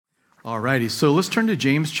All righty, so let's turn to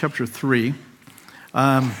James chapter 3.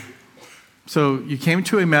 So you came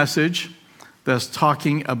to a message that's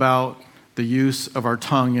talking about the use of our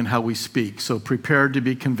tongue and how we speak. So prepare to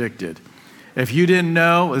be convicted. If you didn't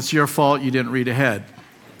know, it's your fault you didn't read ahead.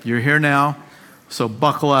 You're here now, so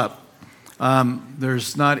buckle up.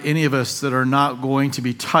 There's not any of us that are not going to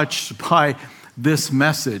be touched by this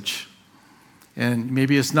message. And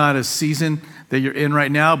maybe it's not a season that you're in right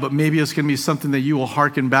now, but maybe it's going to be something that you will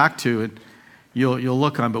hearken back to and you'll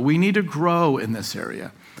look on. But we need to grow in this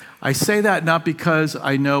area. I say that not because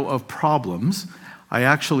I know of problems. I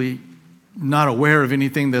actually not aware of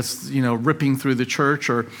anything that's, ripping through the church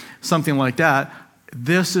or something like that.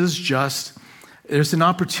 This is just, there's an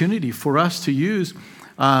opportunity for us to use.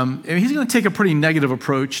 And he's going to take a pretty negative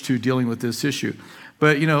approach to dealing with this issue.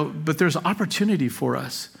 But there's opportunity for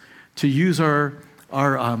us to use our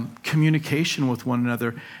communication with one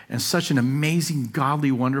another in such an amazing,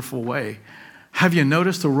 godly, wonderful way. Have you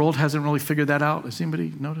noticed the world hasn't really figured that out? Has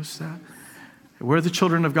anybody noticed that? We're the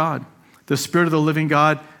children of God. The Spirit of the living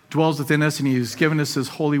God dwells within us, and He has given us His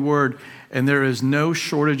holy word, and there is no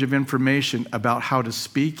shortage of information about how to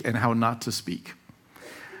speak and how not to speak.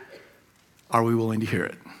 Are we willing to hear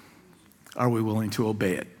it? Are we willing to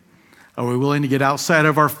obey it? Are we willing to get outside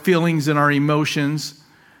of our feelings and our emotions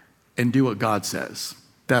and do what God says?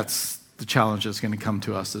 That's the challenge that's going to come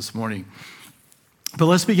to us this morning. But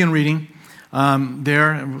let's begin reading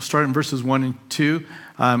there, and we'll start in verses 1 and 2.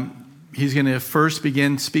 He's going to first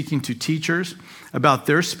begin speaking to teachers about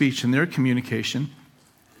their speech and their communication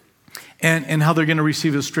and how they're going to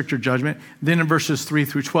receive a stricter judgment. Then in verses 3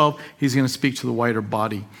 through 12, he's going to speak to the wider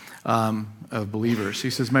body of believers. He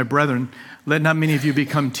says, "My brethren, let not many of you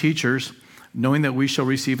become teachers, knowing that we shall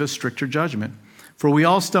receive a stricter judgment. For we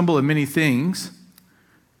all stumble in many things."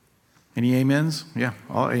 Any amens? Yeah,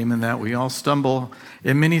 I'll amen that. We all stumble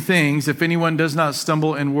in many things. If anyone does not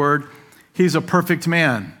stumble in word, he's a perfect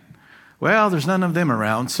man. Well, there's none of them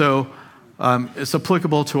around, so it's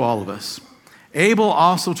applicable to all of us. Able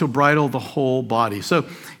also to bridle the whole body. So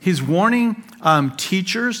he's warning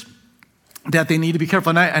teachers that they need to be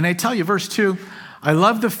careful. And I tell you, verse 2, I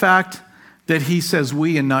love the fact that he says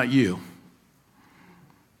we and not you.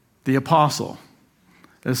 The apostle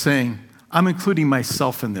is saying, I'm including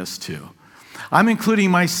myself in this too. I'm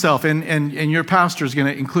including myself, and your pastor is going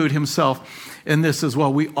to include himself in this as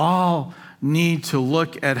well. We all need to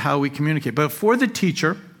look at how we communicate. But for the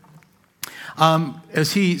teacher,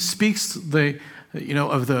 as he speaks of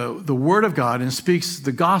the Word of God and speaks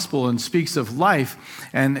the gospel and speaks of life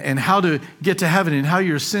and how to get to heaven and how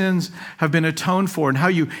your sins have been atoned for and how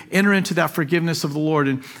you enter into that forgiveness of the Lord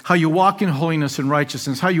and how you walk in holiness and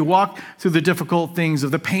righteousness, how you walk through the difficult things, of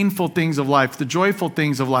the painful things of life, the joyful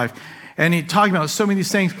things of life. And he's talking about so many of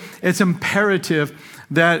these things. It's imperative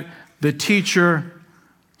that the teacher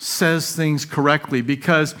says things correctly,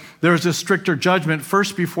 because there's a stricter judgment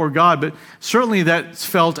first before God, but certainly that's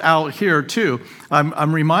felt out here too.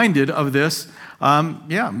 I'm reminded of this.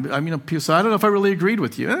 People say, I don't know if I really agreed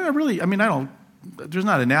with you. There's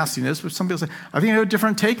not a nastiness, but some people say, I think I have a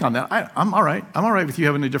different take on that. I'm all right. I'm all right with you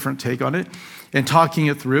having a different take on it and talking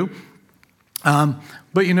it through. But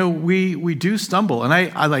we do stumble, and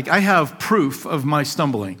I have proof of my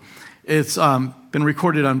stumbling. It's been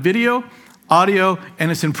recorded on video, audio,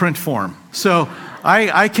 and it's in print form. So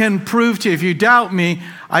I can prove to you, if you doubt me,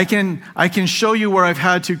 I can show you where I've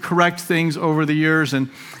had to correct things over the years. And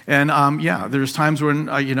there's times when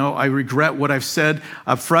I regret what I've said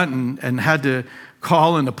up front and had to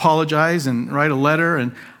call and apologize and write a letter.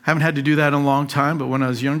 And I haven't had to do that in a long time, but when I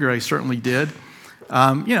was younger, I certainly did.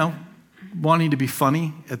 Wanting to be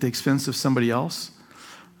funny at the expense of somebody else.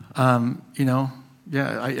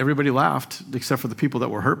 Everybody laughed except for the people that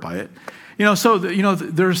were hurt by it.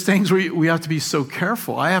 There's things where we have to be so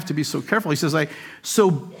careful. I have to be so careful. He says,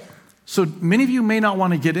 so many of you may not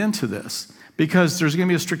want to get into this because there's going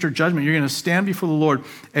to be a stricter judgment. You're going to stand before the Lord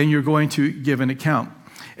and you're going to give an account.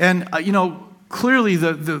 And, clearly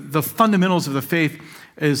the fundamentals of the faith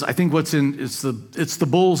is, I think it's the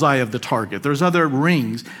bullseye of the target. There's other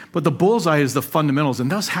rings, but the bullseye is the fundamentals,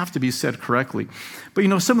 and those have to be said correctly. But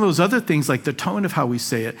some of those other things, like the tone of how we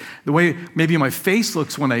say it, the way maybe my face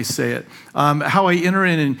looks when I say it, how I enter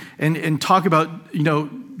in and talk about,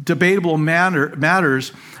 debatable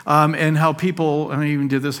matters, and how people, I even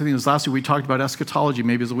did this, I think it was last week, we talked about eschatology,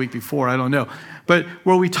 maybe it was the week before, I don't know. But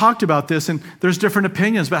where we talked about this, and there's different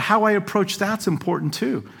opinions, but how I approach that's important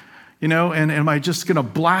too. And am I just going to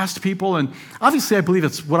blast people? And obviously, I believe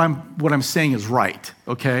it's what I'm saying is right.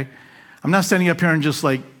 Okay, I'm not standing up here and just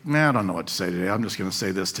like, I don't know what to say today. I'm just going to say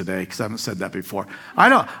this today because I haven't said that before.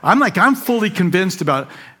 I'm fully convinced about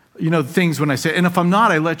things when I say, and if I'm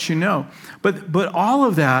not, I let you know. But all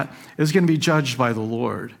of that is going to be judged by the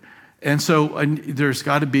Lord. And so there's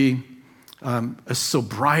got to be a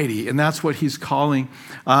sobriety, and that's what he's calling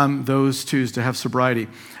those twos to have sobriety.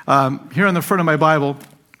 Here on the front of my Bible,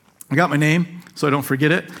 I got my name, so I don't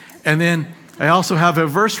forget it. And then I also have a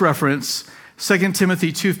verse reference, 2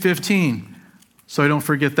 Timothy 2:15, so I don't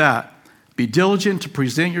forget that. Be diligent to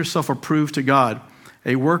present yourself approved to God,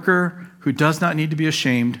 a worker who does not need to be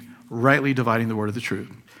ashamed, rightly dividing the word of the truth.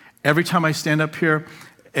 Every time I stand up here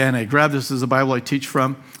and I grab this as a Bible I teach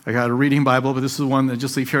from, I got a reading Bible, but this is one that I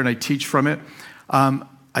just leave here and I teach from it.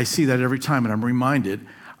 I see that every time, and I'm reminded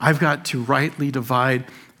I've got to rightly divide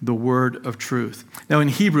the word of truth. Now in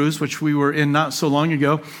Hebrews, which we were in not so long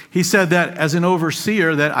ago, he said that as an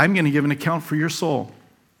overseer that I'm going to give an account for your soul.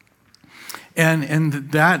 And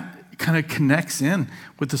that kind of connects in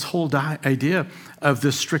with this whole idea of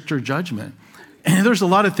this stricter judgment. And there's a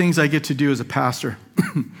lot of things I get to do as a pastor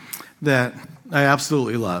that I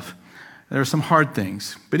absolutely love. There are some hard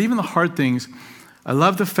things, but even the hard things, I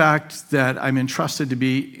love the fact that I'm entrusted to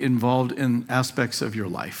be involved in aspects of your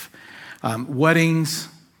life. Weddings,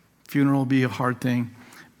 funeral will be a hard thing,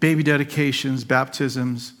 baby dedications,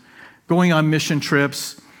 baptisms, going on mission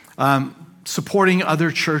trips, supporting other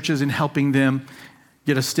churches and helping them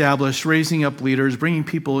get established, raising up leaders, bringing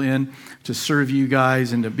people in to serve you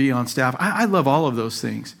guys and to be on staff. I love all of those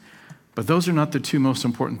things, but those are not the two most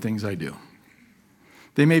important things I do.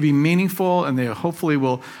 They may be meaningful, and they hopefully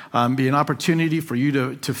will be an opportunity for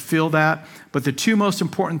you to feel that, but the two most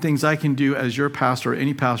important things I can do as your pastor, or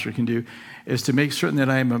any pastor can do, is to make certain that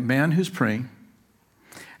I am a man who's praying,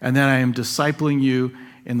 and that I am discipling you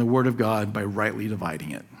in the Word of God by rightly dividing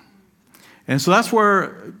it. And so that's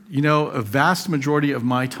where, a vast majority of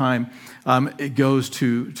my time, it goes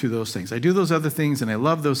to those things. I do those other things, and I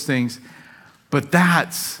love those things, but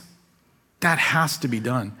that has to be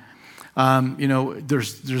done.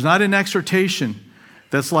 There's not an exhortation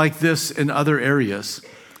that's like this in other areas,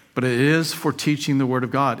 but it is for teaching the Word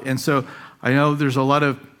of God. And so I know there's a lot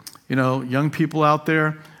of, young people out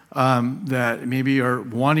there that maybe are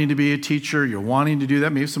wanting to be a teacher. You're wanting to do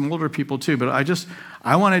that. Maybe some older people too. But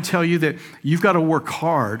I want to tell you that you've got to work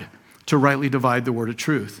hard to rightly divide the word of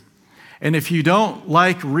truth. And if you don't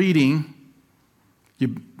like reading,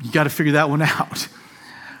 you got to figure that one out.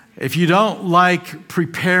 If you don't like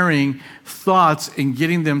preparing thoughts and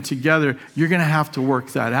getting them together, you're going to have to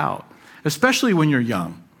work that out, especially when you're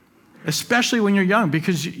young. Especially when you're young,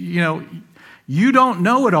 because, you don't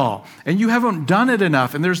know it all, and you haven't done it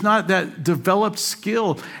enough, and there's not that developed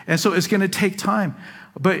skill, and so it's going to take time.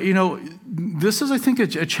 But, this is, I think,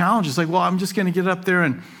 a challenge. It's like, well, I'm just going to get up there,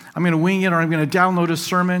 and I'm going to wing it, or I'm going to download a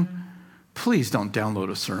sermon. Please don't download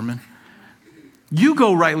a sermon. You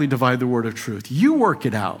go rightly divide the word of truth. You work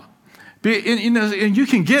it out. And you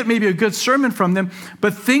can get maybe a good sermon from them,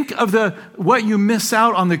 but think of what you miss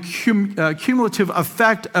out on the cumulative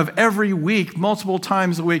effect of every week, multiple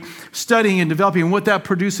times a week, studying and developing, and what that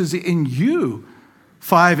produces in you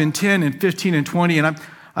 5 and 10 and 15 and 20. And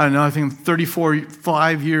I don't know, I think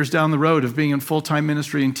 5 years down the road of being in full-time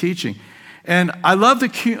ministry and teaching. And I love that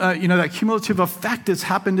cumulative effect that's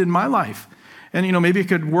happened in my life. And, maybe it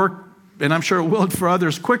could work, and I'm sure it will for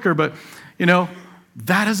others quicker, but,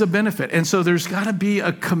 that is a benefit. And so there's got to be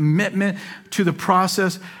a commitment to the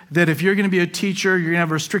process that if you're going to be a teacher, you're going to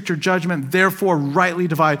have a stricter judgment, therefore rightly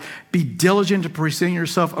divide. Be diligent to present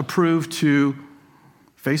yourself approved to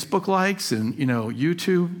Facebook likes and,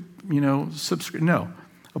 YouTube, subscribe. No,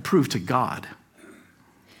 approved to God.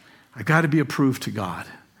 I got to be approved to God,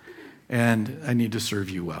 and I need to serve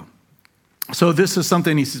you well. So this is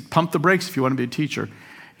something, he says, pump the brakes if you want to be a teacher.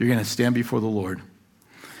 You're going to stand before the Lord.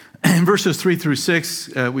 In verses 3 through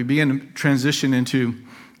 6, we begin to transition into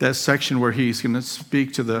that section where he's going to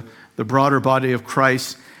speak to the broader body of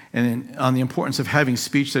Christ and on the importance of having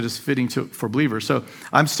speech that is fitting for believers. So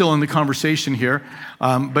I'm still in the conversation here,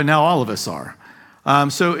 but now all of us are.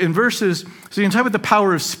 So you can talk about the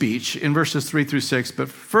power of speech in verses 3 through 6, but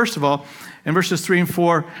first of all, in verses 3 and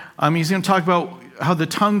 4, he's going to talk about how the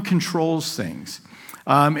tongue controls things.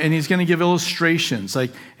 And he's going to give illustrations.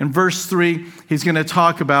 Like in verse 3, he's going to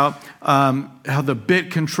talk about how the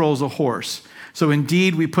bit controls a horse. So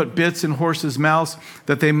indeed, we put bits in horses' mouths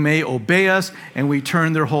that they may obey us, and we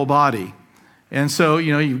turn their whole body. And so,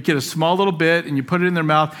 you get a small little bit, and you put it in their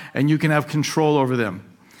mouth, and you can have control over them.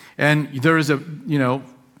 And there is the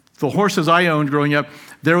horses I owned growing up,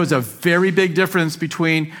 there was a very big difference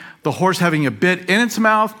between the horse having a bit in its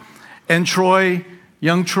mouth and Troy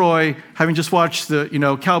Young Troy, having just watched the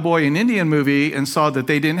cowboy and Indian movie and saw that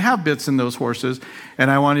they didn't have bits in those horses, and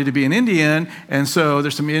I wanted to be an Indian, and so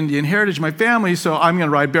there's some Indian heritage in my family, so I'm going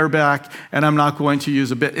to ride bareback, and I'm not going to use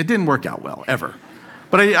a bit. It didn't work out well, ever.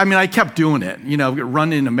 But I kept doing it,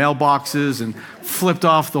 run into mailboxes and flipped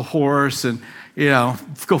off the horse and,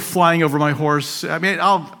 go flying over my horse. It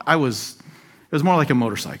was more like a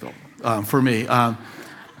motorcycle for me.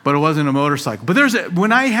 But it wasn't a motorcycle. But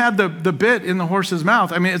when I had the bit in the horse's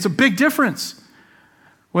mouth, it's a big difference.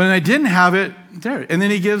 When I didn't have it, there. And then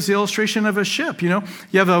he gives the illustration of a ship, You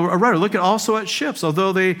have a rudder. Look also at ships.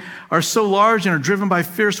 Although they are so large and are driven by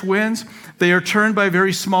fierce winds, they are turned by a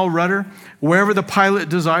very small rudder, wherever the pilot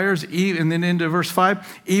desires. And then into verse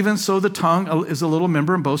 5, even so the tongue is a little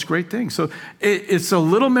member and boasts great things. So it's a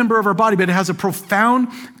little member of our body, but it has a profound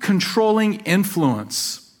controlling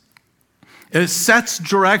influence. It sets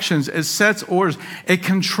directions, it sets orders, it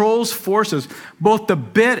controls forces. Both the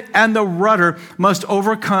bit and the rudder must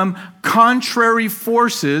overcome contrary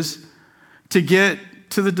forces to get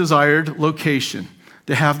to the desired location,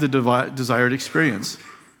 to have the desired experience.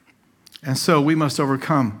 And so we must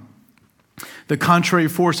overcome the contrary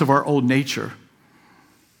force of our old nature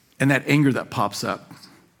and that anger that pops up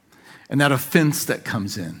and that offense that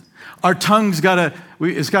comes in. Our tongue's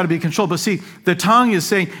it's got to be controlled. But see, the tongue is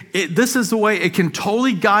saying, this is the way it can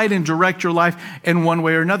totally guide and direct your life in one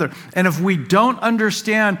way or another. And if we don't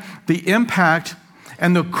understand the impact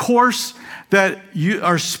and the course that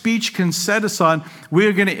our speech can set us on, we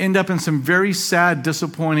are going to end up in some very sad,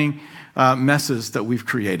 disappointing messes that we've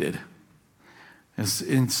created.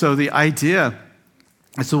 And so the idea,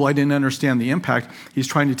 and so I didn't understand the impact, he's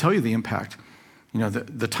trying to tell you the impact.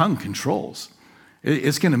 The tongue controls.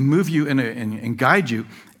 It's going to move you and guide you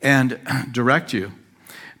and direct you.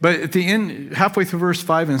 But at the end, halfway through verse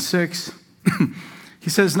 5 and 6, he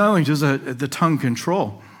says not only does the tongue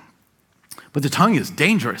control, but the tongue is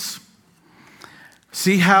dangerous.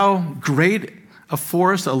 See how great a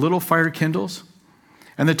forest a little fire kindles?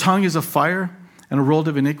 And the tongue is a fire and a world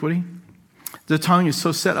of iniquity. The tongue is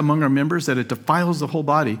so set among our members that it defiles the whole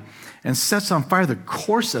body and sets on fire the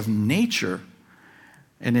course of nature,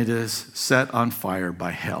 and it is set on fire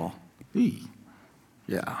by hell.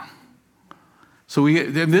 Yeah. So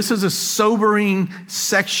this is a sobering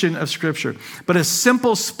section of Scripture. But a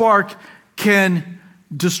simple spark can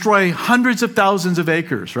destroy hundreds of thousands of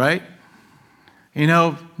acres, right?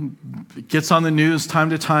 It gets on the news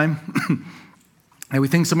time to time. And we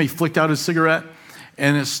think somebody flicked out a cigarette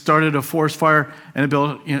and it started a forest fire and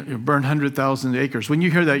it burned 100,000 acres. When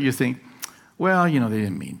you hear that, you think, well, they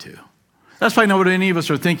didn't mean to. That's probably not what any of us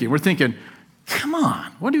are thinking. We're thinking, come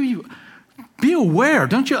on, be aware.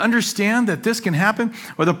 Don't you understand that this can happen?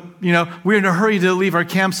 Or we're in a hurry to leave our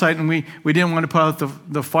campsite and we didn't want to put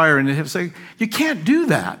out the fire, and it say, you can't do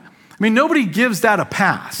that. Nobody gives that a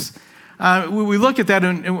pass. We look at that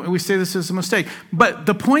and we say this is a mistake. But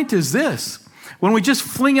the point is this: when we just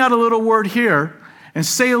fling out a little word here and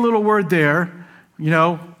say a little word there,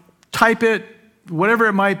 type it, whatever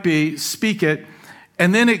it might be, speak it,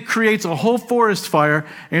 and then it creates a whole forest fire,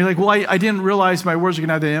 and you're like, well, I didn't realize my words are going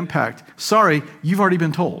to have that impact. Sorry, you've already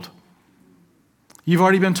been told. You've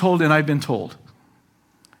already been told, and I've been told.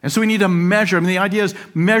 And so we need to measure. The idea is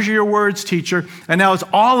measure your words, teacher. And now it's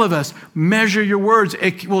all of us. Measure your words.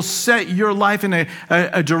 It will set your life in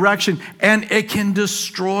a direction, and it can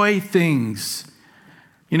destroy things.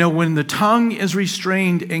 When the tongue is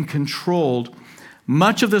restrained and controlled,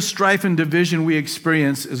 much of the strife and division we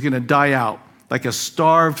experience is going to die out, like a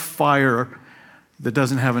starved fire that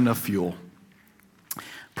doesn't have enough fuel.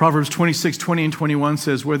 Proverbs 26, 20 and 21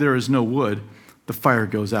 says, where there is no wood, the fire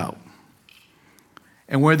goes out.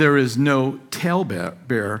 And where there is no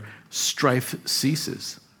talebearer, strife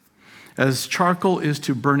ceases. As charcoal is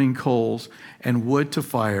to burning coals and wood to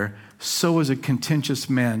fire, so is a contentious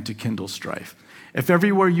man to kindle strife. If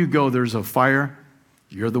everywhere you go there's a fire,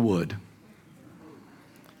 you're the wood.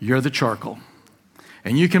 You're the charcoal.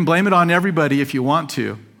 And you can blame it on everybody if you want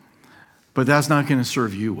to, but that's not going to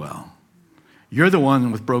serve you well. You're the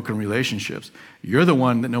one with broken relationships. You're the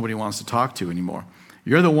one that nobody wants to talk to anymore.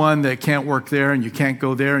 You're the one that can't work there, and you can't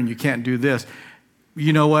go there, and you can't do this.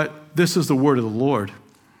 You know what? This is the word of the Lord.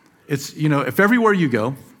 It's, if everywhere you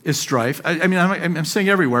go is strife, I'm saying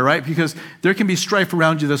everywhere, right? Because there can be strife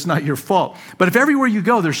around you that's not your fault. But if everywhere you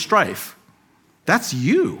go there's strife, that's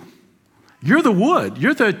you. You're the wood.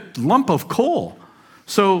 You're the lump of coal.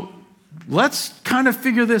 So let's kind of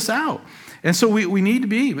figure this out. And so we need to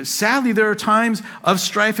be. But sadly, there are times of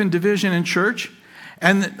strife and division in church.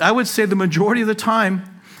 And I would say the majority of the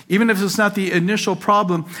time, Even if it's not the initial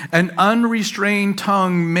problem, an unrestrained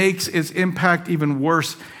tongue makes its impact even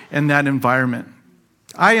worse in that environment.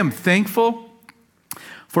 I am thankful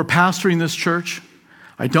for pastoring this church.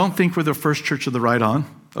 I don't think we're the first church of the right on,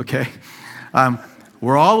 okay?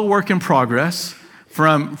 We're all a work in progress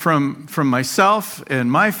from myself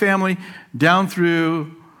and my family down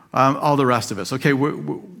through all the rest of us, okay?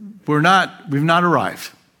 We've not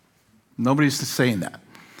arrived. Nobody's saying that.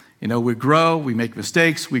 We grow, we make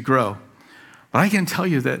mistakes, we grow. But I can tell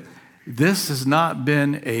you that this has not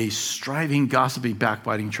been a striving, gossipy,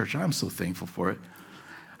 backbiting church. I'm so thankful for it.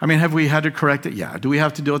 I mean, have we had to correct it? Yeah. Do we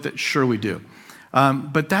have to deal with it? Sure we do.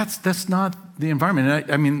 But that's not the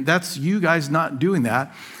environment. I mean, that's you guys not doing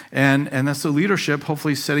that. And that's the leadership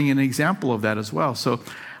hopefully setting an example of that as well. So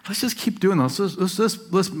let's just keep doing this.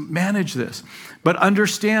 Let's manage this. But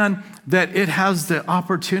understand that it has the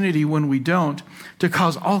opportunity when we don't to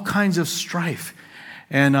cause all kinds of strife.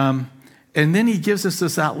 And then he gives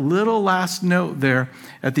us that little last note there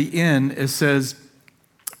at the end. It says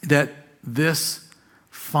that this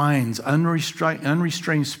finds,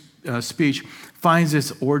 unrestrained speech finds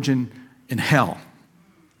its origin in hell.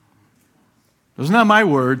 Those are not my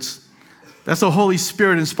words. That's the Holy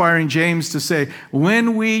Spirit inspiring James to say,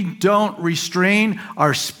 when we don't restrain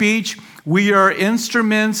our speech, we are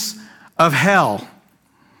instruments of hell.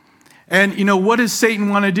 And what does Satan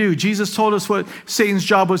want to do? Jesus told us what Satan's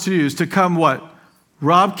job was to do, is to come what?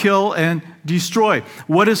 Rob, kill, and destroy.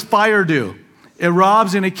 What does fire do? It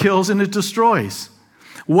robs and it kills and it destroys.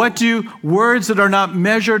 What do words that are not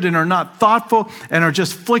measured and are not thoughtful and are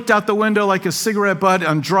just flicked out the window like a cigarette butt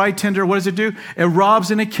on dry tinder, what does it do? It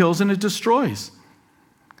robs and it kills and it destroys.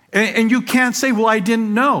 And you can't say, well, I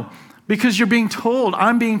didn't know. Because you're being told,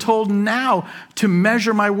 I'm being told now to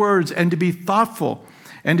measure my words and to be thoughtful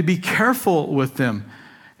and to be careful with them.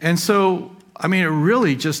 And so, I mean, it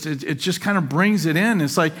really just kind of brings it in.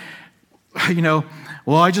 It's like, well,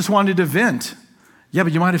 I just wanted to vent. Yeah,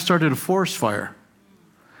 but you might have started a forest fire.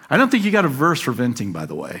 I don't think you got a verse for venting, by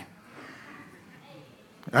the way.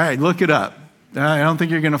 All right, look it up. I don't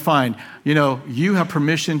think you're going to find, you have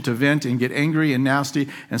permission to vent and get angry and nasty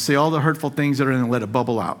and say all the hurtful things that are in and let it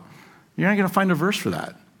bubble out. You're not going to find a verse for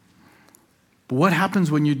that. But what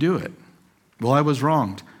happens when you do it? Well, I was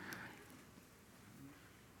wronged.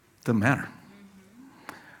 Doesn't matter.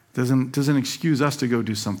 Doesn't excuse us to go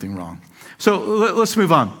do something wrong. So let's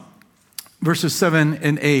move on. Verses 7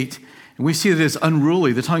 and 8. And we see that it's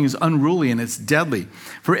unruly. The tongue is unruly and it's deadly.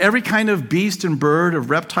 For every kind of beast and bird, of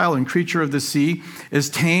reptile and creature of the sea is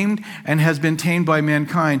tamed and has been tamed by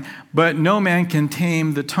mankind. But no man can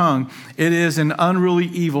tame the tongue. It is an unruly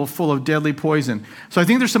evil full of deadly poison. So I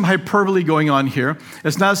think there's some hyperbole going on here.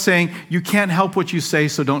 It's not saying you can't help what you say,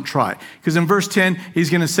 so don't try. Because in verse 10, he's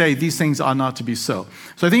going to say these things ought not to be so.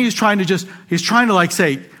 So I think he's trying to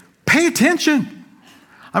say, pay attention.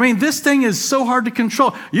 I mean, this thing is so hard to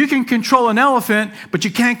control. You can control an elephant, but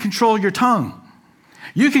you can't control your tongue.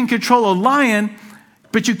 You can control a lion,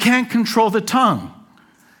 but you can't control the tongue.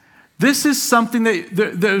 This is something that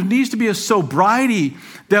there needs to be a sobriety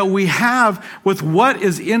that we have with what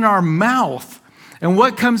is in our mouth and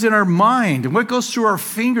what comes in our mind and what goes through our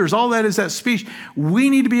fingers. All that is that speech. We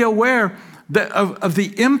need to be aware of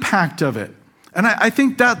the impact of it. And I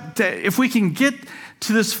think that if we can get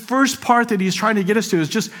to this first part that he's trying to get us to, is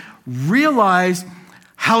just realize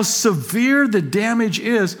how severe the damage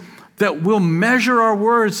is, that we'll measure our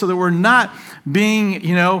words so that we're not being,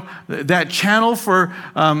 that channel for,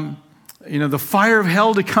 the fire of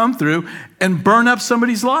hell to come through and burn up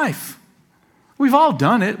somebody's life. We've all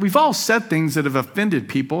done it. We've all said things that have offended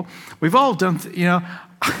people. We've all done,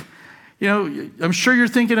 I'm sure you're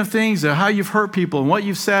thinking of things, how you've hurt people and what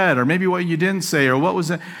you've said, or maybe what you didn't say, or what was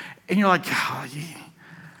it, and you're like,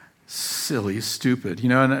 silly, stupid,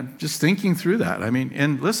 and I'm just thinking through that. I mean,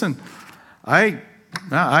 and listen, I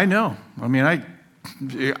know. I mean,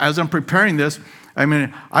 as I'm preparing this,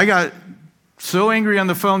 I got so angry on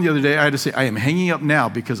the phone the other day, I had to say, I am hanging up now,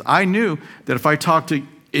 because I knew that if I talked to,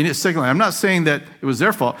 secondly, I'm not saying that it was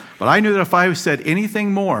their fault, but I knew that if I said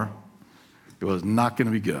anything more, it was not going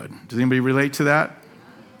to be good. Does anybody relate to that?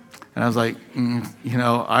 And I was like,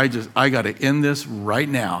 I got to end this right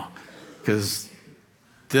now, because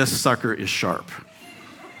this sucker is sharp.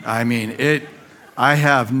 I mean, I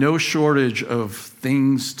have no shortage of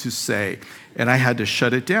things to say, and I had to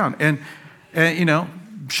shut it down. And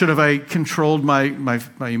should have I controlled my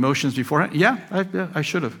emotions beforehand? Yeah, I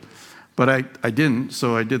should have. But I didn't,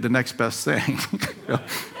 so I did the next best thing.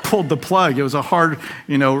 Pulled the plug. It was a hard,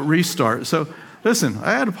 restart. So listen,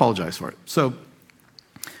 I had to apologize for it. So,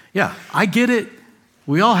 yeah, I get it.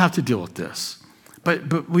 We all have to deal with this.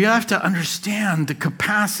 But we have to understand the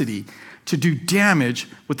capacity to do damage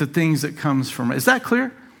with the things that comes from it. Is that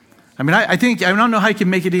clear? I mean, I don't know how you can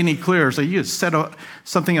make it any clearer. So you just set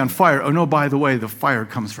something on fire. Oh, no, by the way, the fire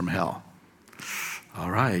comes from hell. All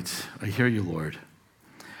right. I hear you, Lord.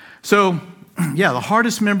 So, yeah, the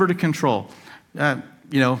hardest member to control.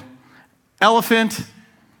 Elephant,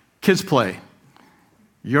 kids play.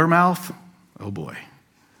 Your mouth, oh boy.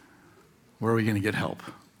 Where are we going to get help?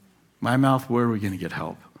 My mouth, where are we going to get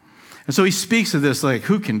help? And so he speaks of this, like,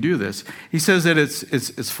 who can do this? He says that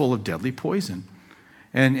it's full of deadly poison.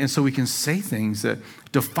 And so we can say things that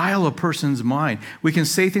defile a person's mind. We can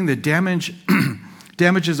say things that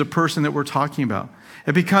damages a person that we're talking about.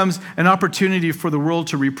 It becomes an opportunity for the world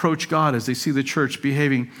to reproach God as they see the church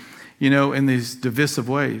behaving, in these divisive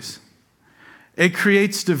ways. It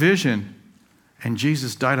creates division, and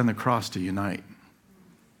Jesus died on the cross to unite.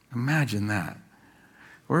 Imagine that.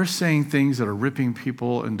 We're saying things that are ripping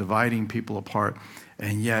people and dividing people apart,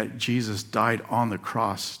 and yet Jesus died on the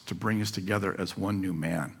cross to bring us together as one new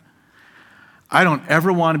man. I don't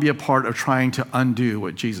ever want to be a part of trying to undo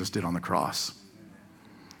what Jesus did on the cross.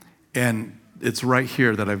 And it's right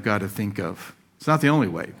here that I've got to think of. It's not the only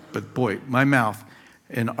way, but boy, my mouth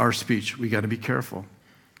and our speech, we got to be careful.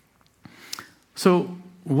 So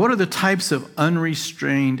what are the types of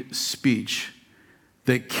unrestrained speech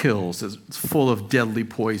that kills? It's full of deadly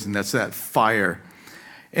poison. That's that fire.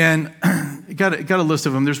 And got a list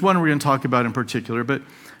of them. There's one we're going to talk about in particular, but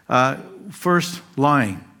first,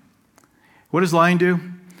 lying. What does lying do?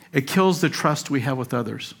 It kills the trust we have with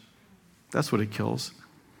others. That's what it kills.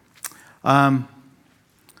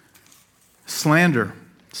 Slander.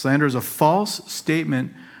 Slander is a false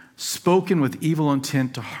statement spoken with evil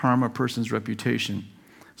intent to harm a person's reputation.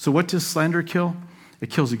 So what does slander kill? It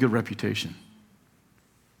kills a good reputation.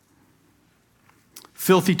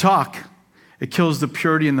 Filthy talk. It kills the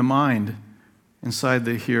purity in the mind inside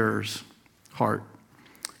the hearer's heart.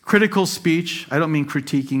 Critical speech. I don't mean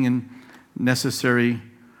critiquing and necessary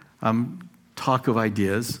talk of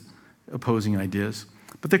ideas, opposing ideas,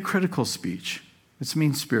 but the critical speech. It's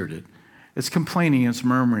mean-spirited. It's complaining, it's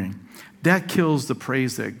murmuring. That kills the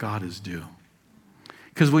praise that God is due.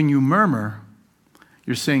 Because when you murmur,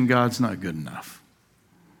 you're saying God's not good enough.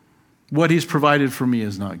 What he's provided for me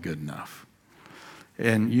is not good enough.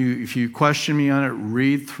 And if you question me on it,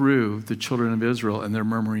 read through the children of Israel and their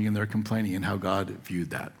murmuring and their complaining and how God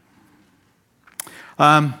viewed that.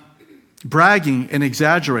 Bragging and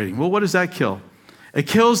exaggerating. Well, what does that kill? It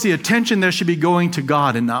kills the attention that should be going to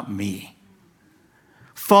God and not me.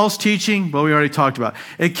 False teaching, well, we already talked about.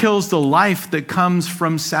 It kills the life that comes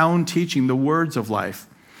from sound teaching, the words of life.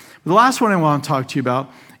 The last one I want to talk to you about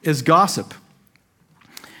is gossip.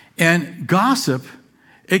 And gossip,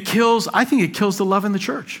 I think it kills the love in the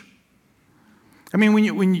church. I mean,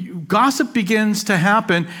 when gossip begins to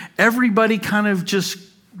happen, everybody kind of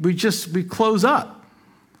we close up.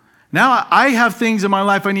 Now, I have things in my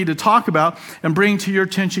life I need to talk about and bring to your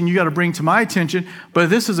attention. You got to bring to my attention. But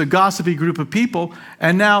this is a gossipy group of people.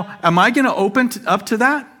 And now, am I going to open up to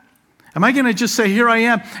that? Am I going to just say, here I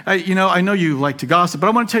am? I know you like to gossip, but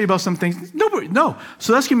I want to tell you about some things. No.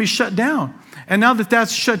 So that's going to be shut down. And now that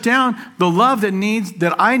that's shut down, the love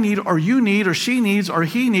that I need, or you need, or she needs, or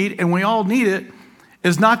he need, and we all need it,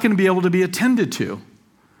 is not going to be able to be attended to.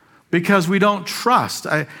 Because we don't trust.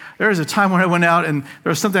 There was a time when I went out and there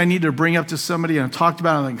was something I needed to bring up to somebody and I talked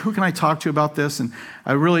about it. I'm like, who can I talk to about this? And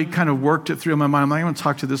I really kind of worked it through in my mind. I'm like, I'm going to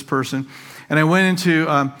talk to this person. And I went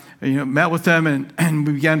into, met with them and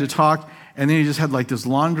we began to talk. And then he just had like this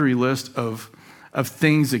laundry list of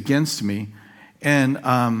things against me. And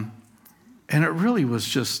it really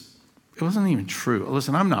was it wasn't even true.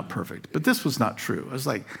 Listen, I'm not perfect, but this was not true. I was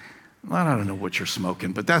like, well, I don't know what you're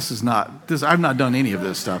smoking, but I've not done any of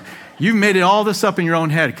this stuff. You've made all this up in your own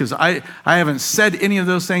head because I haven't said any of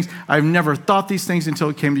those things. I've never thought these things until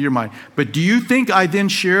it came to your mind. But do you think I then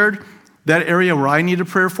shared that area where I needed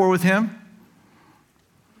prayer for with him?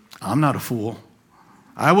 I'm not a fool.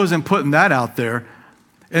 I wasn't putting that out there.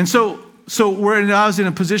 And so when I was in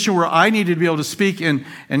a position where I needed to be able to speak and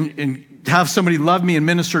have somebody love me and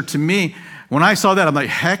minister to me, when I saw that, I'm like,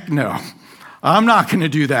 heck no, I'm not going to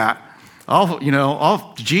do that. I'll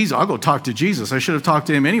go talk to Jesus. I should have talked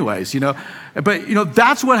to him anyways, But,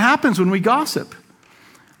 that's what happens when we gossip.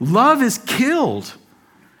 Love is killed.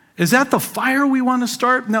 Is that the fire we want to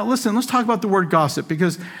start? Now, listen, let's talk about the word gossip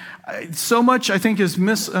because so much, I think, is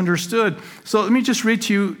misunderstood. So let me just read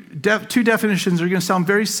to you two definitions. They're going to sound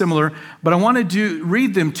very similar, but I want to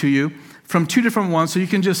read them to you from two different ones so you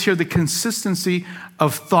can just hear the consistency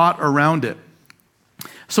of thought around it.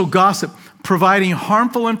 So gossip, providing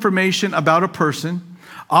harmful information about a person,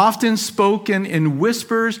 often spoken in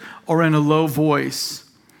whispers or in a low voice,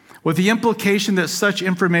 with the implication that such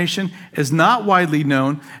information is not widely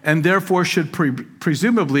known and therefore should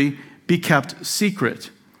presumably be kept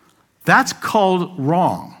secret. That's called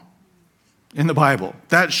wrong in the Bible.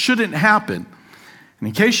 That shouldn't happen. And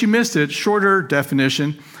in case you missed it, shorter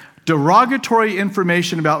definition, derogatory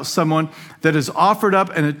information about someone that is offered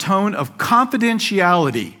up in a tone of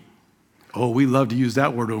confidentiality. Oh, we love to use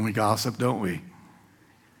that word when we gossip, don't we?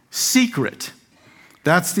 Secret.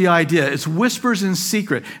 That's the idea. It's whispers in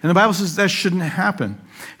secret. And the Bible says that shouldn't happen.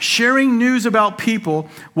 Sharing news about people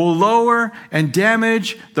will lower and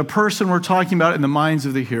damage the person we're talking about in the minds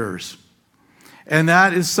of the hearers. And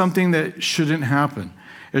that is something that shouldn't happen.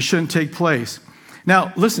 It shouldn't take place.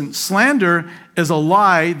 Now, listen, slander is a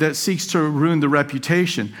lie that seeks to ruin the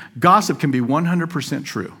reputation. Gossip can be 100%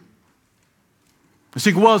 true. You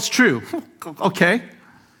think, well, it's true. Okay.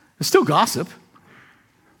 It's still gossip.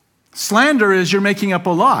 Slander is you're making up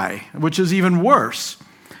a lie, which is even worse.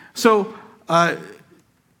 So,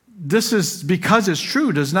 this is, because it's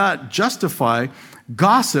true, does not justify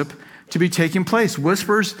gossip to be taking place.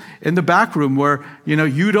 Whispers in the back room where,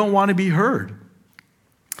 you don't want to be heard.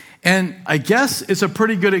 And I guess it's a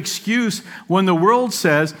pretty good excuse when the world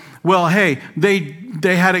says, well, hey,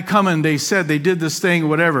 they had it coming. They said they did this thing,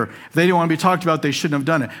 whatever. If they didn't want to be talked about, they shouldn't have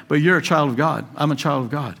done it. But you're a child of God. I'm a child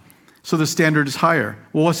of God. So the standard is higher.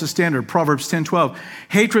 Well, what's the standard? Proverbs 10:12.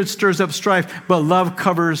 Hatred stirs up strife, but love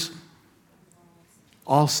covers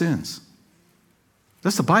all sins.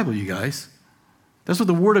 That's the Bible, you guys. That's what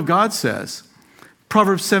the Word of God says.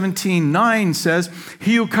 Proverbs 17:9 says,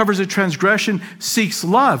 he who covers a transgression seeks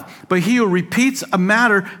love, but he who repeats a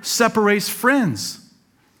matter separates friends.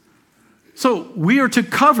 So we are to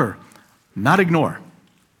cover, not ignore.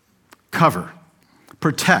 Cover,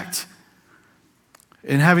 protect,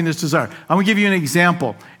 in having this desire. I'm going to give you an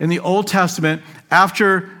example. In the Old Testament,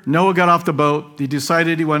 after Noah got off the boat, he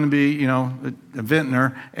decided he wanted to be, a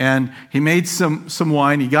vintner, and he made some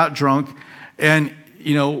wine. He got drunk, and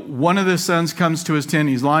one of the sons comes to his tent.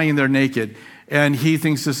 He's lying there naked, and he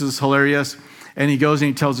thinks this is hilarious. And he goes and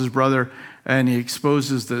he tells his brother, and he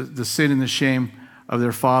exposes the sin and the shame of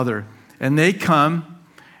their father. And they come,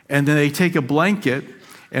 and then they take a blanket,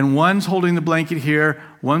 and one's holding the blanket here,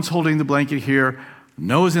 one's holding the blanket here.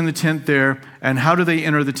 Noah's in the tent there, and how do they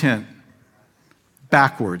enter the tent?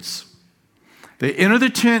 Backwards. They enter the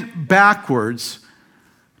tent backwards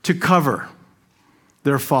to cover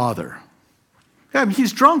their father. Yeah,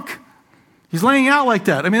 he's drunk. He's laying out like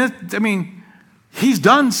that. He's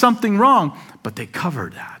done something wrong, but they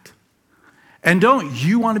covered that. And don't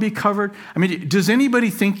you want to be covered? Does anybody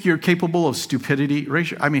think you're capable of stupidity?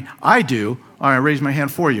 I do. All right, I raise my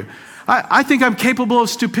hand for you. I think I'm capable of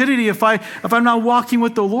stupidity if I'm not walking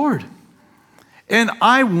with the Lord. And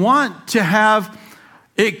I want to have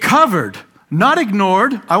it covered, not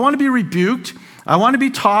ignored. I want to be rebuked. I want to be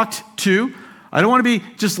talked to. I don't want to be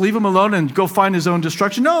just leave him alone and go find his own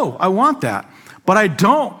destruction. No, I want that. But I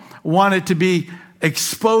don't want it to be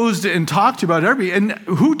exposed and talked about every. And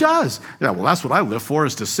who does? Yeah, well, that's what I live for,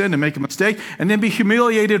 is to sin and make a mistake and then be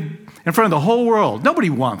humiliated in front of the whole world. Nobody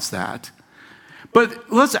wants that.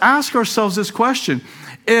 But let's ask ourselves this question.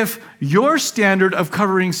 If your standard of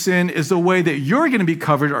covering sin is the way that you're going to be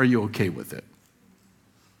covered, are you okay with it?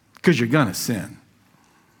 Because you're going to sin.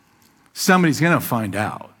 Somebody's going to find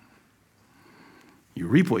out. You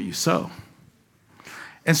reap what you sow.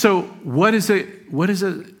 And so what is it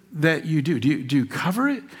that you do? Do you cover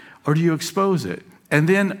it or do you expose it? And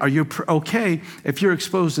then are you okay if you're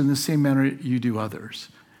exposed in the same manner you do others?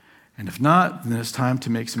 And if not, then it's time to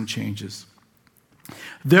make some changes.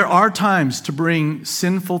 There are times to bring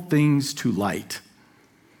sinful things to light.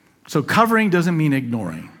 So covering doesn't mean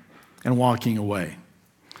ignoring and walking away.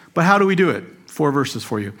 But how do we do it? 4 verses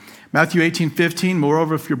for you. Matthew 18:15,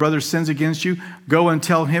 moreover, if your brother sins against you, go and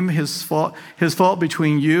tell him his fault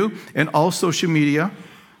between you and all social media.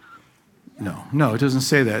 No, it doesn't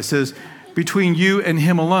say that. It says between you and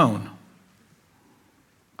him alone.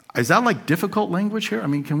 Is that like difficult language here?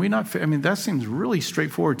 Can we not? That seems really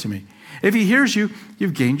straightforward to me. If he hears you,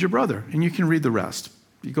 you've gained your brother, and you can read the rest.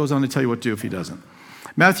 He goes on to tell you what to do if he doesn't.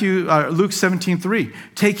 Luke 17:3,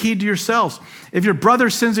 take heed to yourselves. If your brother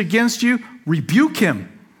sins against you, rebuke him.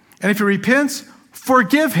 And if he repents,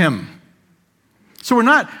 forgive him. So we're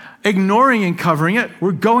not ignoring and covering it.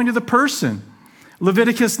 We're going to the person.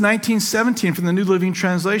 Leviticus 19:17 from the New Living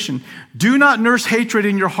Translation. Do not nurse hatred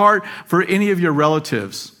in your heart for any of your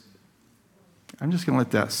relatives. I'm just going to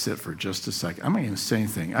let that sit for just a second. I'm not going to say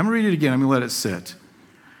anything. I'm going to read it again. I'm going to let it sit.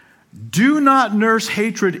 Do not nurse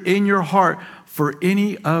hatred in your heart for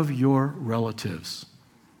any of your relatives.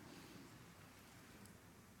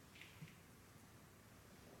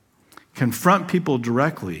 Confront people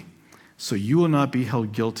directly so you will not be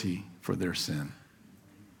held guilty for their sin.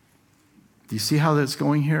 Do you see how that's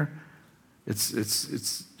going here?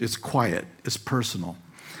 It's quiet. It's personal.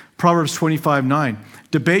 Proverbs 25:9.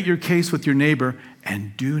 Debate your case with your neighbor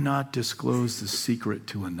and do not disclose the secret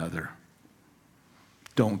to another.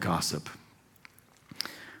 Don't gossip.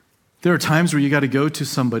 There are times where you got to go to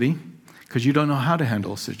somebody because you don't know how to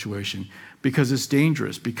handle a situation, because it's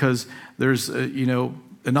dangerous, because there's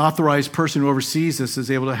an authorized person who oversees this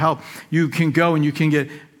is able to help. You can go and you can get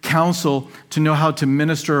counsel to know how to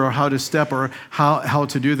minister or how to step or how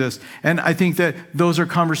to do this. And I think that those are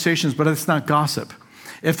conversations, but it's not gossip.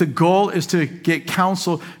 If the goal is to get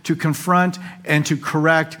counsel, to confront and to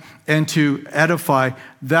correct and to edify,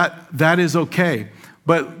 that is okay.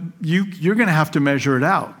 But you're going to have to measure it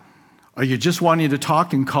out. Are you just wanting to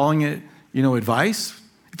talk and calling it, advice?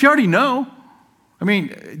 If you already know,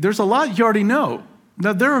 there's a lot you already know.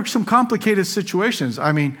 Now, there are some complicated situations.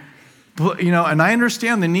 And I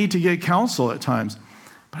understand the need to get counsel at times.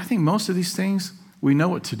 But I think most of these things, we know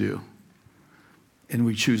what to do. And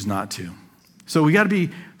we choose not to. So we got to be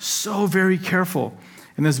so very careful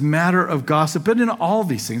in this matter of gossip, but in all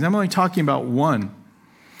these things. I'm only talking about one.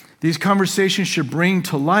 These conversations should bring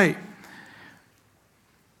to light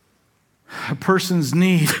a person's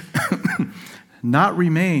need, not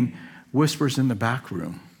remain whispers in the back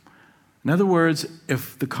room. In other words,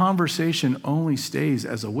 if the conversation only stays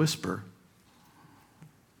as a whisper,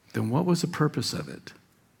 then what was the purpose of it?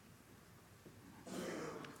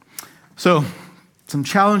 So, some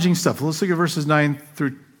challenging stuff. Let's look at verses 9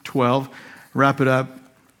 through 12, wrap it up.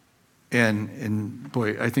 And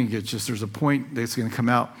boy, I think there's a point that's going to come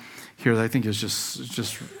out here that I think is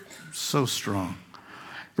just so strong.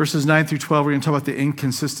 Verses 9 through 12, we're going to talk about the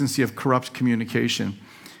inconsistency of corrupt communication.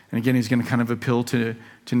 And again, he's going to kind of appeal to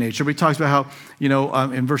nature. But he talks about how,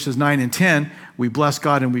 in verses 9 and 10, we bless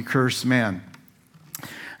God and we curse man.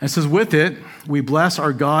 And it says, with it, we bless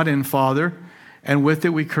our God and Father, and with it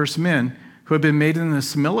we curse men who have been made in the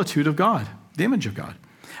similitude of God, the image of God.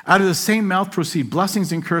 Out of the same mouth proceed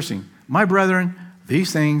blessings and cursing. My brethren,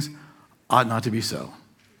 these things ought not to be so.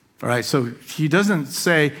 All right, so he doesn't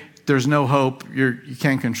say there's no hope, you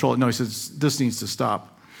can't control it. No, he says this needs to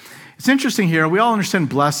stop. It's interesting here. We all understand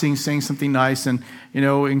blessing, saying something nice and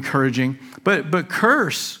encouraging, but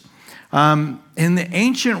curse in the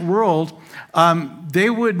ancient world, they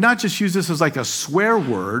would not just use this as like a swear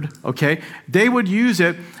word. Okay, they would use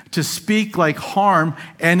it to speak like harm,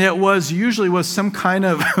 and it was usually some kind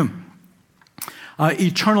of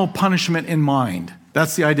eternal punishment in mind.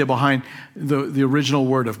 That's the idea behind the original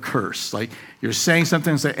word of curse. Like you're saying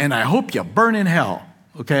something and say, and I hope you burn in hell.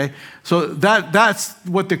 Okay? So that's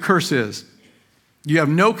what the curse is. You have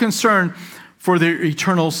no concern for the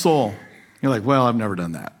eternal soul. You're like, well, I've never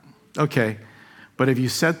done that. Okay. But have you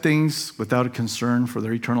said things without a concern for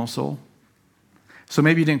their eternal soul? So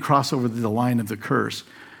maybe you didn't cross over the line of the curse,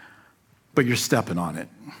 but you're stepping on it.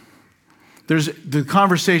 The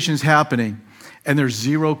conversation's happening, and there's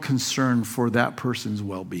zero concern for that person's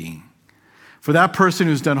well-being. For that person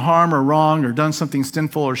who's done harm or wrong or done something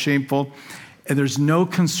sinful or shameful, and there's no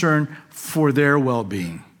concern for their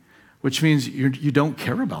well-being, which means you don't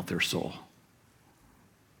care about their soul.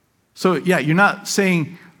 So, yeah, you're not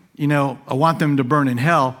saying, I want them to burn in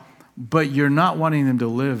hell, but you're not wanting them to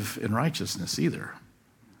live in righteousness either.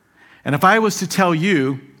 And if I was to tell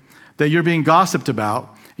you that you're being gossiped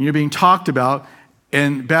about, and you're being talked about,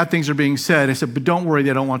 and bad things are being said, I said, but don't worry,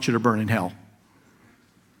 they don't want you to burn in hell.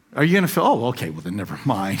 Are you going to feel, oh, okay, well then never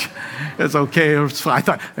mind. It's okay. I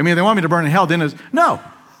thought, they want me to burn in hell. Then no.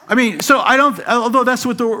 So I don't, although that's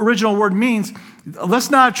what the original word means,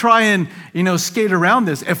 let's not try and, skate around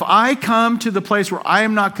this. If I come to the place where I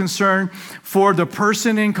am not concerned for the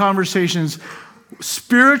person in conversation's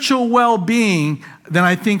spiritual well-being, then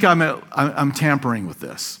I think I'm tampering with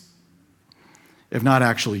this, if not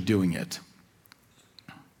actually doing it.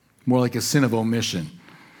 More like a sin of omission.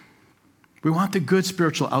 We want the good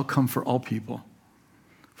spiritual outcome for all people.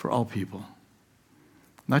 For all people.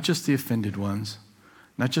 Not just the offended ones.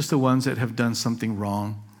 Not just the ones that have done something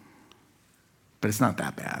wrong. But it's not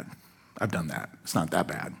that bad. I've done that. It's not that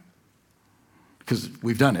bad. Because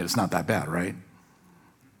we've done it. It's not that bad, right?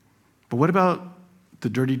 But what about the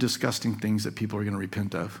dirty, disgusting things that people are going to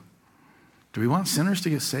repent of? Do we want sinners to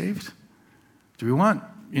get saved? Do we want,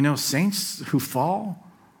 saints who fall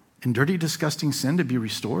in dirty, disgusting sin to be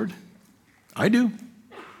restored? I do.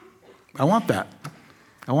 I want that.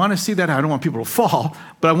 I want to see that. I don't want people to fall,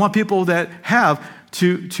 but I want people that have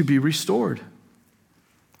to be restored.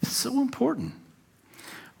 It's so important.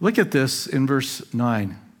 Look at this in verse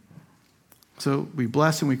 9. So we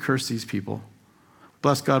bless and we curse these people.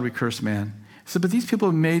 Bless God, we curse man. He said, but these people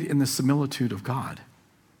are made in the similitude of God.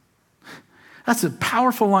 That's a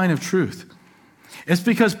powerful line of truth. It's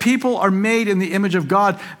because people are made in the image of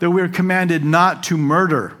God that we're commanded not to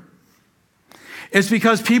murder. It's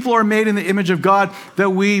because people are made in the image of God that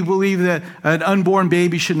we believe that an unborn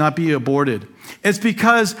baby should not be aborted. It's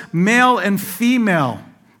because male and female,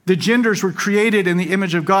 the genders were created in the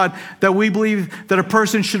image of God, that we believe that a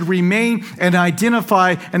person should remain and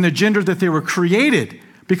identify in the gender that they were created,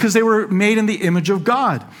 because they were made in the image of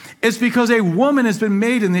God. It's because a woman has been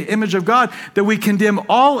made in the image of God that we condemn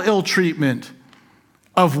all ill treatment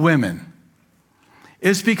of women.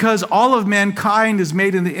 It's because all of mankind is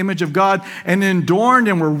made in the image of God and adorned,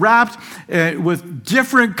 and we're wrapped with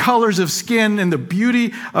different colors of skin in the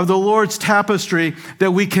beauty of the Lord's tapestry, that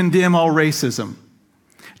we condemn all racism.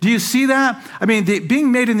 Do you see that? I mean,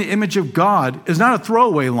 being made in the image of God is not a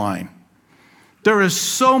throwaway line. There is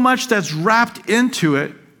so much that's wrapped into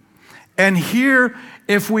it. And here,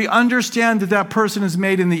 if we understand that that person is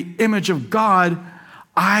made in the image of God,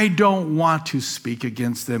 I don't want to speak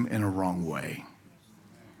against them in a wrong way.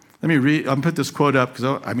 Let me read. I'll put this quote up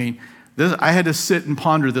because I had to sit and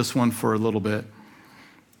ponder this one for a little bit.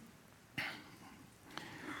 It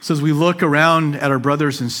says, we look around at our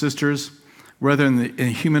brothers and sisters, whether in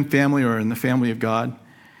a human family or in the family of God,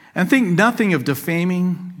 and think nothing of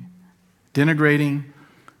defaming, denigrating,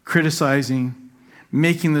 criticizing,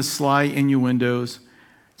 making the sly innuendos,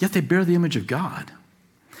 yet they bear the image of God.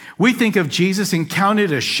 We think of Jesus and count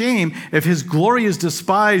it a shame if his glory is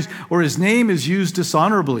despised or his name is used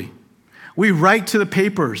dishonorably. We write to the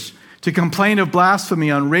papers to complain of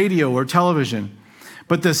blasphemy on radio or television,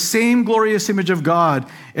 but the same glorious image of God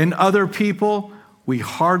in other people we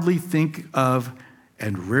hardly think of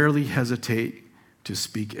and rarely hesitate to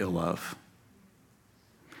speak ill of.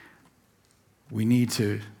 We need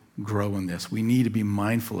to grow in this. We need to be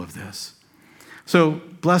mindful of this. So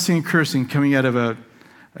blessing and cursing coming out of a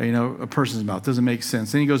person's mouth doesn't make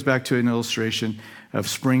sense. Then he goes back to an illustration of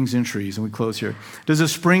springs and trees, and we close here. Does a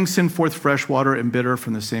spring send forth fresh water and bitter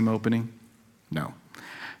from the same opening? No.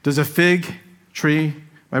 Does a fig tree,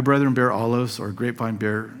 my brethren, bear olives, or a grapevine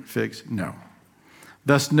bear figs? No.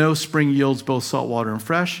 Thus no spring yields both salt water and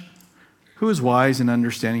fresh. Who is wise and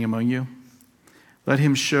understanding among you? Let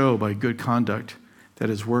him show by good conduct that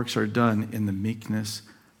his works are done in the meekness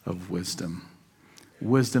of wisdom.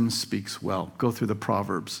 Wisdom speaks well. Go through the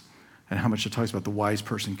Proverbs and how much it talks about the wise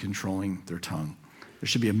person controlling their tongue. There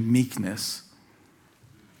should be a meekness.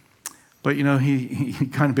 But he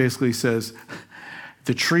kind of basically says,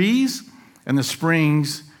 the trees and the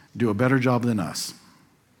springs do a better job than us.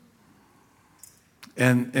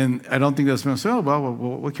 And I don't think that's supposed to say, well,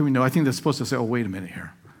 what can we know? I think that's supposed to say, wait a minute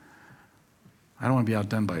here. I don't want to be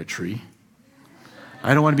outdone by a tree.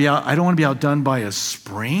 I don't want to be outdone by a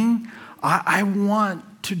spring. I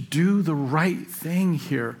want to do the right thing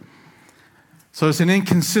here. So it's an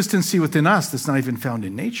inconsistency within us that's not even found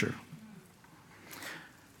in nature.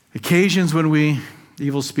 Occasions when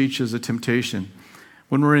evil speech is a temptation,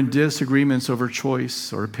 when we're in disagreements over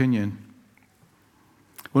choice or opinion,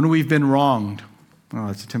 when we've been wronged,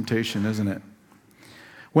 it's a temptation, isn't it?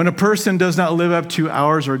 When a person does not live up to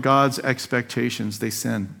ours or God's expectations, they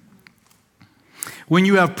sin. When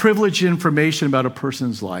you have privileged information about a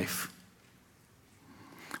person's life,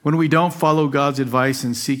 when we don't follow God's advice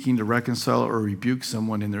in seeking to reconcile or rebuke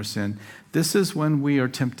someone in their sin, this is when we are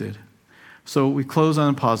tempted. So we close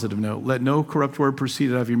on a positive note. Let no corrupt word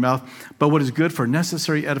proceed out of your mouth, but what is good for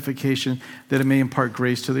necessary edification, that it may impart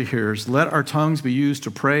grace to the hearers. Let our tongues be used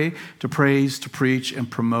to pray, to praise, to preach, and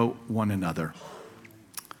promote one another.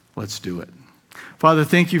 Let's do it. Father,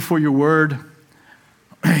 thank you for your word.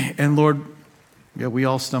 And Lord, we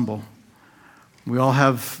all stumble. We all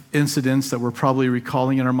have incidents that we're probably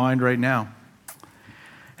recalling in our mind right now.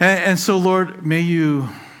 And so, Lord, may you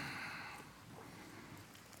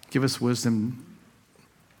give us wisdom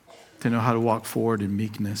to know how to walk forward in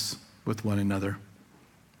meekness with one another.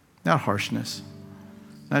 Not harshness,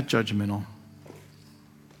 not judgmental,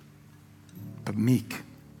 but meek.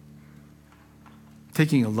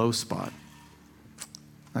 Taking a low spot,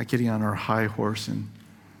 not getting on our high horse and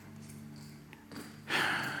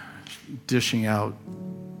dishing out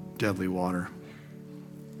deadly water.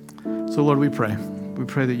 So, Lord, we pray. We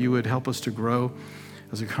pray that you would help us to grow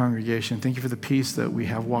as a congregation. Thank you for the peace that we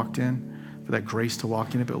have walked in, for that grace to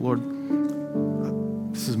walk in it. But, Lord,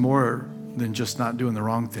 this is more than just not doing the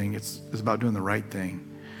wrong thing. It's about doing the right thing.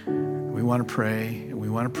 We want to pray, and we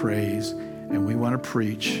want to praise, and we want to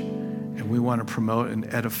preach, and we want to promote and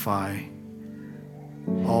edify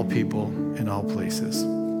all people in all places.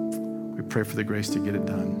 We pray for the grace to get it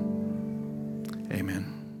done.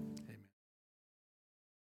 Amen.